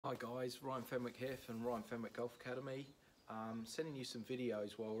Hi guys, Ryan Fenwick here from Ryan Fenwick Golf Academy. Sending you some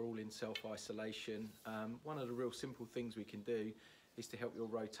videos while we're all in self-isolation. One of the real simple things we can do is to help your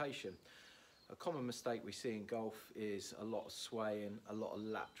rotation. A common mistake we see in golf is a lot of swaying, a lot of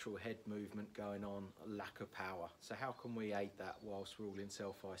lateral head movement going on, a lack of power. So how can we aid that whilst we're all in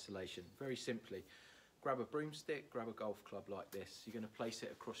self-isolation? Very simply, grab a broomstick, grab a golf club like this. You're going to place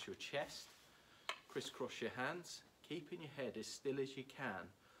it across your chest, crisscross your hands, keeping your head as still as you can.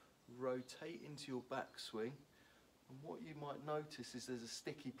 Rotate into your backswing, and what you might notice is there's a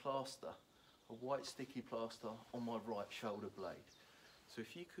sticky plaster, a white sticky plaster on my right shoulder blade. So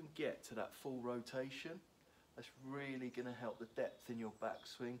if you can get to that full rotation, that's really going to help the depth in your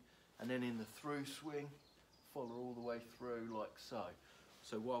backswing, and then in the through swing, follow all the way through like so.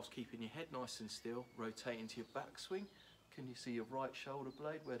 So whilst keeping your head nice and still, rotate into your backswing. Can you see your right shoulder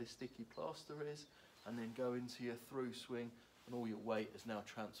blade where the sticky plaster is? And then go into your through swing, and all your weight is now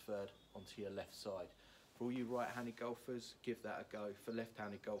transferred onto your left side. For all you right-handed golfers, give that a go. For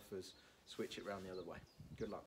left-handed golfers, switch it around the other way. Good luck.